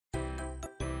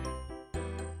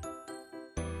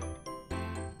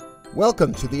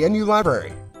Welcome to the NU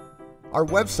Library. Our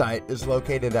website is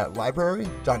located at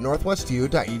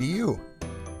library.northwestu.edu.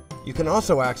 You can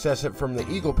also access it from the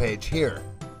Eagle page here.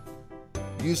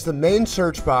 Use the main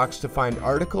search box to find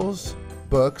articles,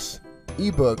 books,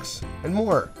 ebooks, and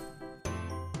more.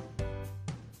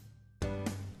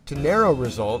 To narrow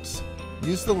results,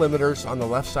 use the limiters on the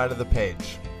left side of the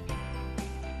page.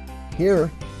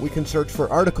 Here, we can search for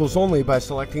articles only by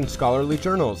selecting scholarly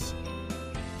journals.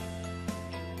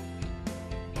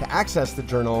 To access the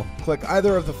journal, click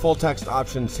either of the full text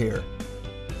options here.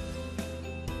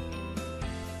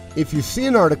 If you see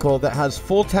an article that has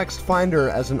Full Text Finder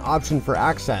as an option for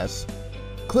access,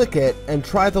 click it and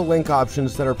try the link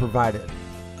options that are provided.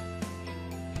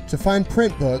 To find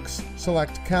print books,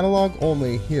 select Catalog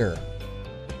Only here.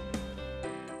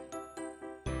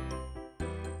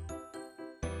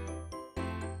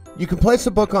 You can place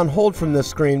a book on hold from this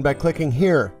screen by clicking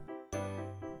here,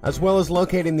 as well as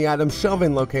locating the item's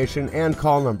shelving location and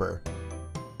call number.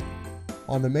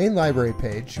 On the main library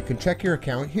page, you can check your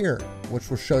account here, which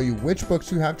will show you which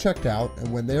books you have checked out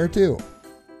and when they are due.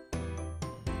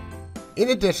 In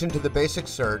addition to the basic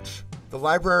search, the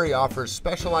library offers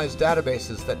specialized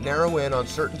databases that narrow in on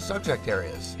certain subject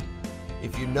areas.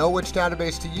 If you know which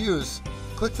database to use,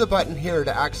 click the button here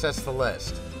to access the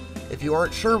list. If you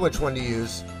aren't sure which one to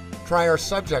use, try our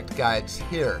subject guides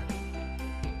here.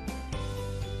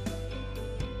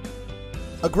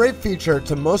 A great feature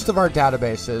to most of our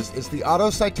databases is the auto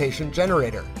citation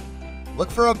generator. Look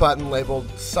for a button labeled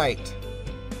Cite.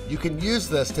 You can use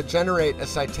this to generate a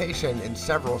citation in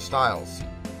several styles.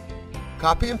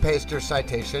 Copy and paste your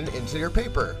citation into your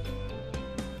paper.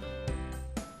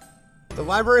 The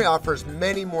library offers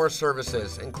many more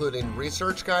services, including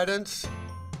research guidance,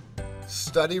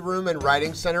 study room and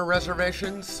writing center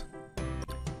reservations,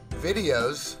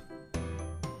 videos,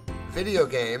 video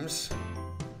games,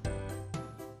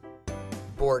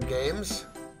 board games,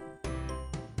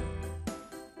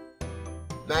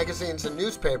 magazines and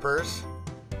newspapers,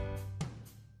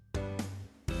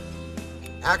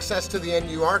 access to the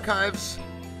NU archives,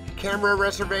 camera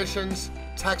reservations,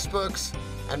 textbooks,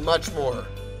 and much more.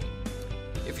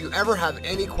 If you ever have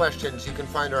any questions, you can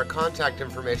find our contact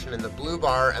information in the blue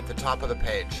bar at the top of the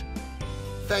page.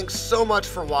 Thanks so much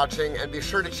for watching, and be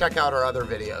sure to check out our other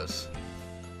videos.